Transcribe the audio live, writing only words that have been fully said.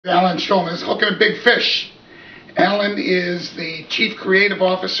Alan Schulman is hooking a big fish. Alan is the Chief Creative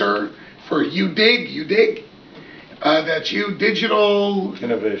Officer for udig, that's U Digital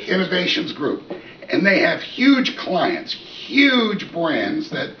Innovations Group. And they have huge clients, huge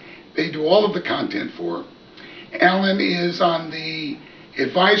brands that they do all of the content for. Alan is on the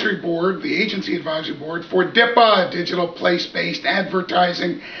advisory board, the agency advisory board for DIPA, Digital Place-Based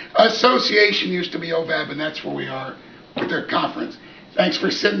Advertising Association, used to be OVAB, and that's where we are with their conference. Thanks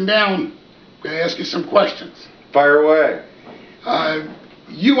for sitting down. I'm going to ask you some questions. Fire away.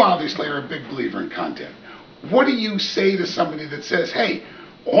 You obviously are a big believer in content. What do you say to somebody that says, hey,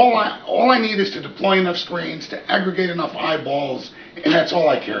 all I need is to deploy enough screens to aggregate enough eyeballs, and that's all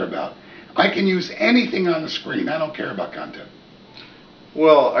I care about. I can use anything on the screen. I don't care about content.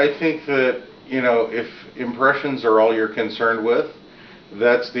 Well, I think that, if impressions are all you're concerned with,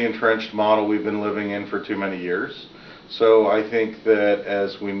 that's the entrenched model we've been living in for too many years. So I think that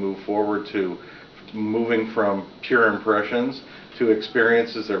as we move forward to moving from pure impressions to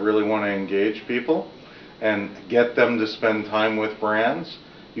experiences that really want to engage people and get them to spend time with brands,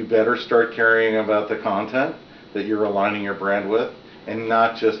 you better start caring about the content that you're aligning your brand with and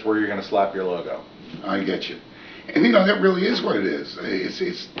not just where you're going to slap your logo. I get you. And that really is what it is.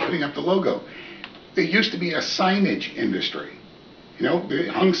 It's putting up the logo. There used to be a signage industry. They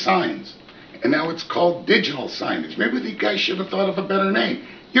hung signs. And now it's called digital signage. Maybe the guy should have thought of a better name.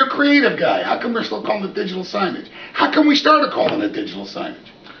 You're a creative guy. How come we're still calling it digital signage? How come we started calling it digital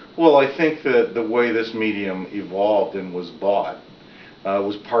signage? Well, I think that the way this medium evolved and was bought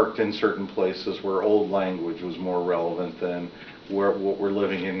was parked in certain places where old language was more relevant than what we're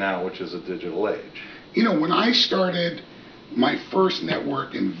living in now, which is a digital age. When I started my first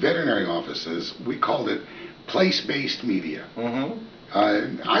network in veterinary offices, we called it place-based media. Mm-hmm.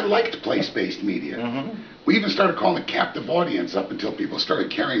 I liked place-based media. Mm-hmm. We even started calling it captive audience up until people started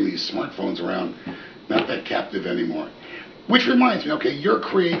carrying these smartphones around. Not that captive anymore. Which reminds me, okay, you're a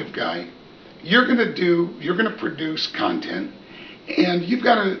creative guy. You're going to produce content, and you've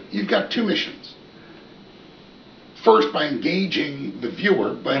got two missions. First, by engaging the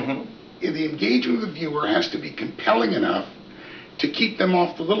viewer, but the engagement of the viewer has to be compelling enough to keep them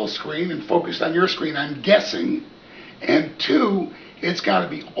off the little screen and focused on your screen, I'm guessing. And two, it's got to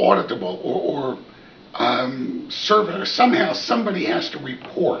be auditable or somehow somebody has to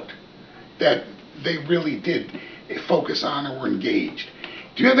report that they really did focus on or were engaged.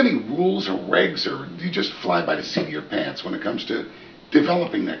 Do you have any rules or regs, or do you just fly by the seat of your pants when it comes to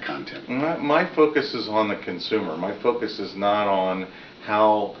developing that content? My focus is on the consumer. My focus is not on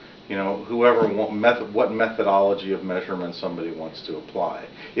how, what methodology of measurement somebody wants to apply.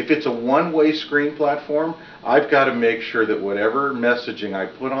 If it's a one-way screen platform, I've got to make sure that whatever messaging I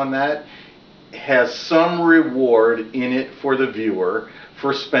put on that has some reward in it for the viewer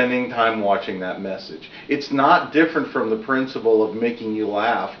for spending time watching that message. It's not different from the principle of making you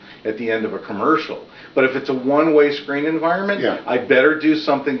laugh at the end of a commercial. But if it's a one-way screen environment, I better do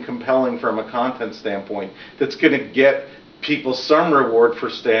something compelling from a content standpoint that's going to get people some reward for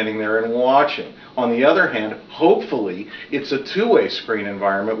standing there and watching. On the other hand, hopefully it's a two-way screen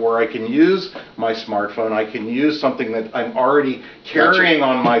environment where I can use my smartphone, I can use something that I'm already carrying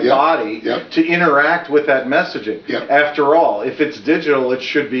on my body to interact with that messaging. After all, if it's digital, it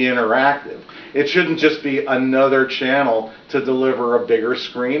should be interactive. It shouldn't just be another channel to deliver a bigger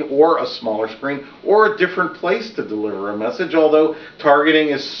screen or a smaller screen or a different place to deliver a message, although targeting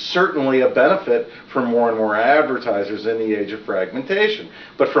is certainly a benefit for more and more advertisers in the age of fragmentation.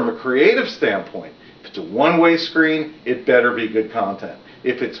 But from a creative standpoint, if it's a one-way screen, it better be good content.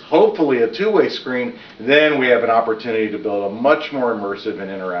 If it's hopefully a two-way screen, then we have an opportunity to build a much more immersive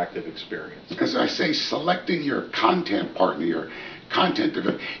and interactive experience. As I say, selecting your content partner, your content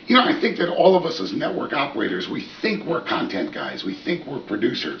development. I think that all of us as network operators, we think we're content guys. We think we're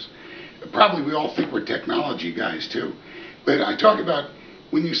producers. Probably we all think we're technology guys too. But I talk about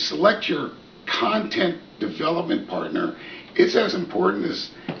when you select your content development partner, it's as important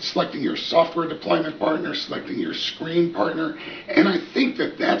as selecting your software deployment partner, selecting your screen partner. And I think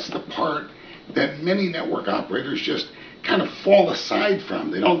that that's the part that many network operators just kind of fall aside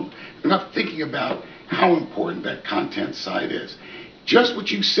from. They're not thinking about how important that content side is. Just what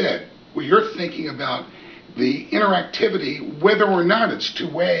you said, where you're thinking about the interactivity, whether or not it's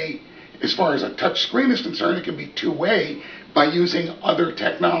two-way. As far as a touch screen is concerned, it can be two-way by using other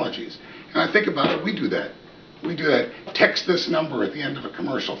technologies. And I think about it, we do that. We do that. Text this number at the end of a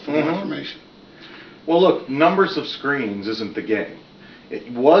commercial for more information. Well, look, numbers of screens isn't the game.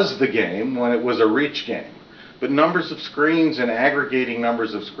 It was the game when it was a reach game. But numbers of screens and aggregating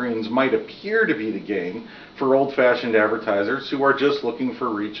numbers of screens might appear to be the game for old-fashioned advertisers who are just looking for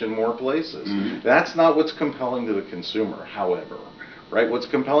reach in more places. That's not what's compelling to the consumer, however. Right? What's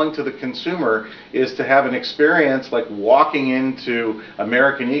compelling to the consumer is to have an experience like walking into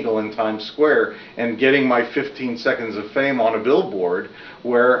American Eagle in Times Square and getting my 15 seconds of fame on a billboard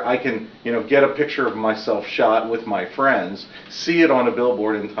where I can, get a picture of myself shot with my friends, see it on a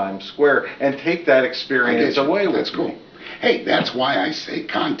billboard in Times Square, and take that experience away with me. That's cool. Hey, that's why I say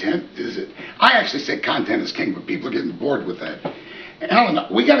content is it. I actually say content is king, but people are getting bored with that.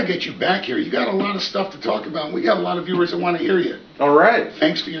 Alan, we got to get you back here. You got a lot of stuff to talk about, and we got a lot of viewers that want to hear you. All right.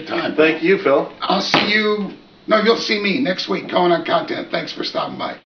 Thanks for your time. Thank you, Phil. I'll see you. No, you'll see me next week going on content. Thanks for stopping by.